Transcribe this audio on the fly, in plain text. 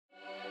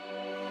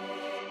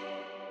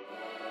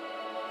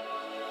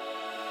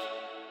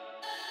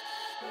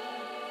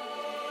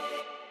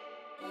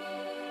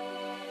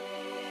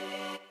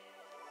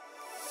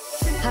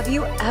Have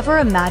you ever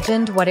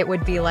imagined what it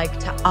would be like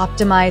to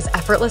optimize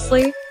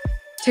effortlessly?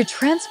 To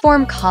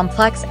transform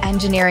complex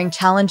engineering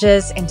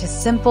challenges into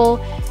simple,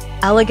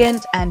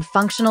 elegant, and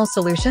functional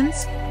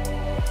solutions?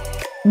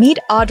 Meet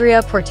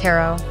Adria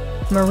Portero,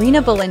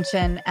 Marina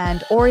Belinchon,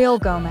 and Oriol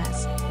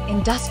Gomez,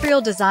 industrial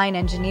design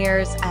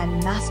engineers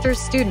and master's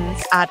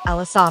students at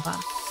Elisava.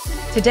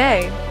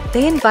 Today,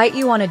 they invite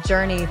you on a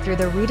journey through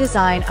the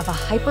redesign of a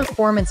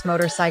high-performance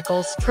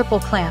motorcycle's triple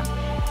clamp,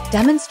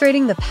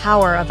 demonstrating the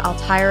power of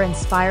Altair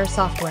Inspire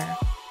software.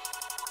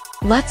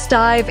 Let's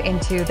dive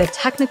into the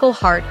technical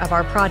heart of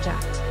our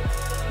project.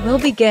 We'll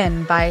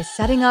begin by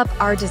setting up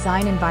our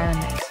design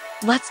environment.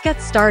 Let's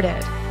get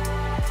started.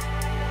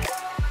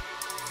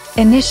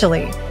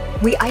 Initially,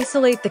 we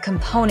isolate the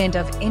component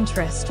of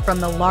interest from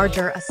the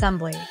larger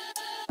assembly.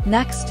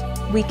 Next,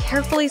 we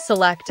carefully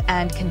select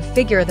and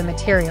configure the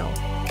material,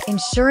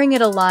 ensuring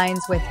it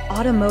aligns with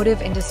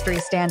automotive industry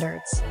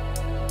standards.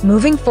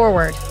 Moving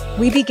forward,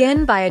 we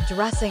begin by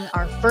addressing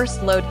our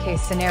first load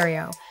case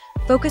scenario,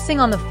 focusing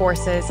on the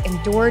forces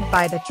endured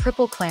by the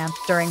triple clamp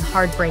during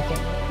hard braking.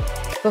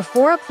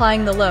 Before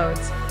applying the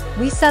loads,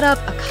 we set up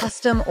a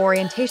custom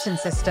orientation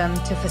system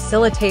to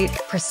facilitate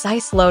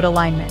precise load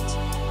alignment.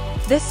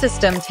 This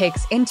system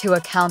takes into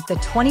account the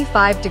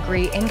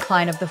 25-degree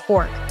incline of the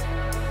fork.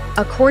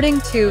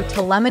 According to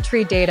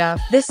telemetry data,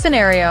 this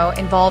scenario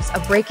involves a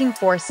braking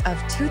force of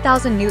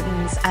 2,000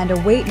 newtons and a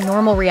weight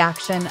normal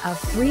reaction of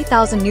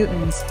 3,000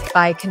 newtons.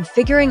 By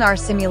configuring our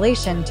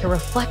simulation to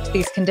reflect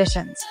these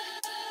conditions,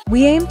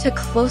 we aim to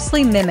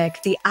closely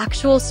mimic the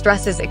actual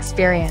stresses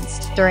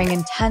experienced during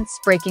intense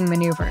braking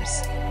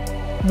maneuvers.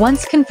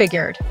 Once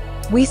configured,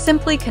 we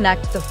simply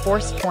connect the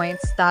force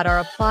points that are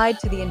applied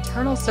to the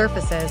internal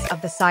surfaces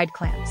of the side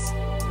clamps.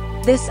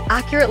 This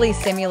accurately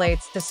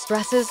simulates the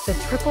stresses the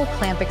triple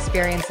clamp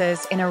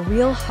experiences in a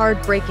real hard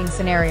braking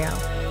scenario.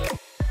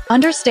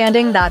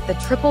 Understanding that the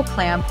triple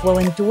clamp will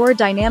endure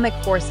dynamic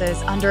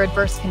forces under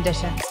adverse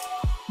conditions,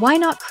 why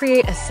not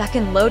create a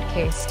second load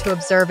case to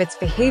observe its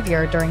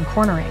behavior during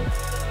cornering?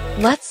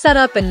 Let's set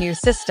up a new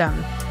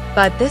system,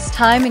 but this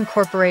time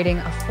incorporating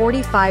a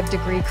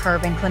 45-degree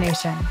curve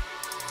inclination.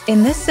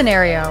 In this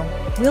scenario,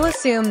 we'll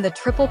assume the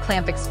triple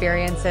clamp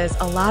experiences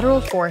a lateral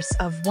force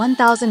of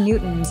 1,000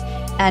 newtons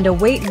and a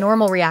weight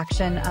normal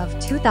reaction of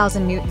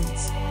 2,000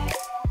 newtons.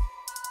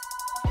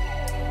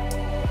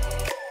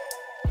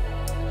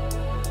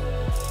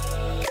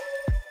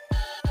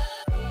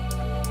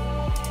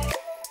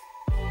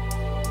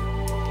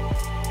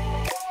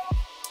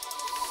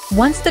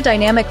 Once the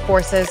dynamic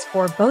forces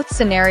for both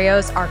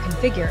scenarios are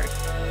configured,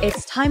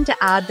 it's time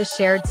to add the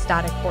shared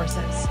static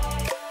forces.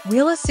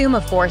 We'll assume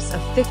a force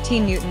of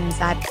 15 newtons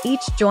at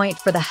each joint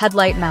for the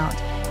headlight mount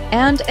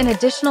and an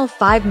additional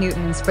 5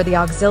 newtons for the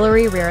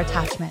auxiliary rear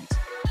attachment.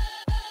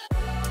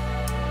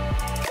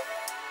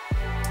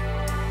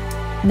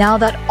 Now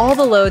that all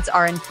the loads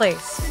are in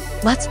place,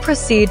 let's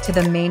proceed to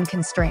the main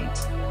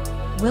constraint.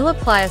 We'll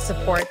apply a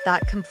support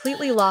that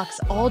completely locks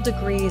all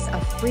degrees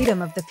of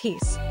freedom of the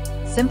piece,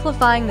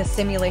 simplifying the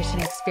simulation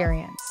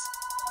experience.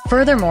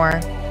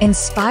 Furthermore,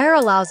 Inspire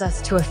allows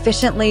us to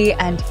efficiently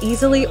and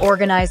easily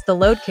organize the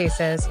load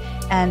cases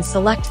and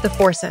select the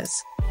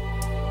forces.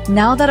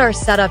 Now that our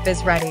setup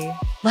is ready,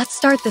 let's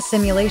start the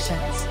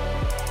simulations.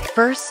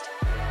 First,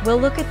 we'll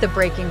look at the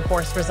braking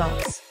force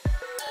results.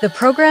 The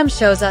program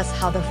shows us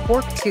how the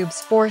fork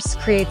tube's force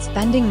creates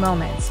bending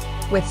moments,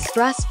 with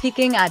stress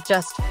peaking at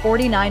just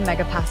 49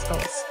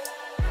 megapascals.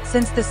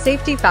 Since the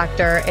safety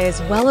factor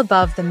is well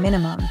above the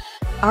minimum,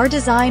 our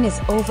design is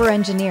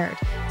over-engineered,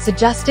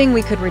 suggesting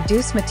we could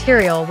reduce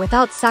material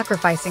without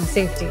sacrificing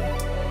safety.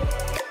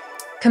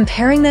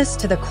 Comparing this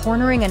to the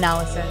cornering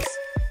analysis,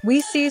 we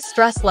see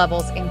stress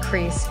levels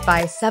increase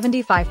by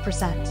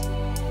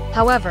 75%.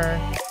 However,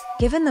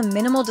 given the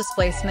minimal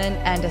displacement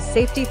and a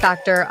safety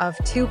factor of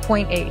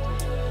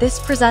 2.8, this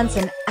presents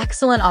an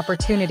excellent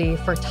opportunity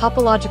for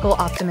topological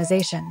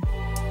optimization.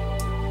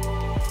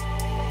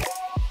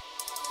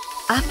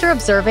 After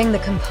observing the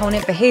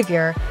component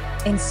behavior,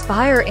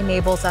 Inspire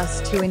enables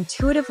us to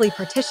intuitively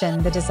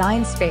partition the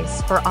design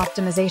space for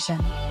optimization.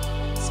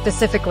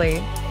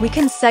 Specifically, we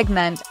can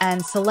segment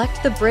and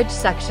select the bridge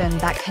section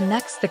that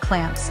connects the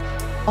clamps,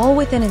 all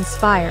within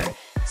Inspire,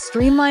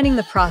 streamlining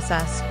the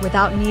process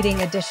without needing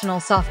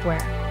additional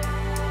software.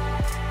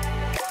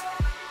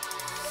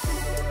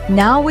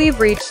 Now we've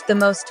reached the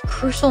most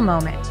crucial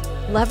moment,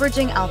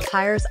 leveraging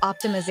Altair's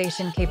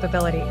optimization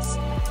capabilities.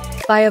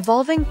 By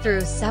evolving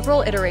through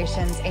several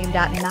iterations aimed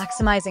at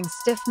maximizing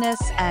stiffness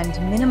and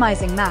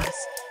minimizing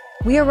mass,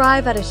 we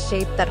arrive at a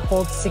shape that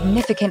holds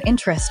significant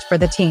interest for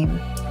the team.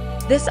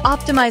 This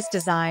optimized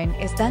design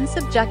is then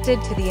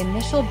subjected to the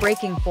initial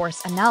braking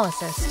force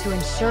analysis to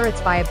ensure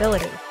its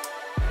viability.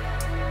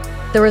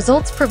 The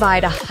results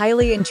provide a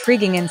highly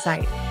intriguing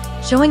insight,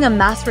 showing a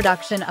mass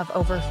reduction of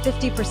over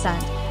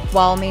 50%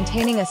 while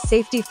maintaining a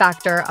safety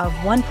factor of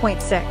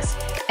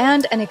 1.6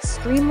 and an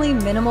extremely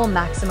minimal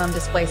maximum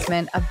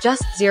displacement of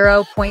just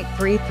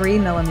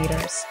 0.33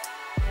 millimeters.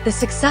 The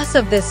success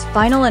of this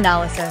final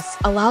analysis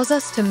allows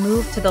us to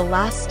move to the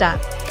last step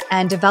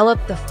and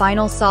developed the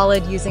final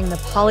solid using the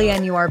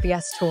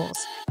poly-NURBS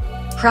tools,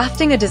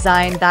 crafting a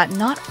design that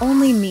not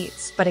only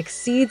meets but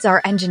exceeds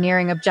our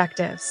engineering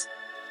objectives.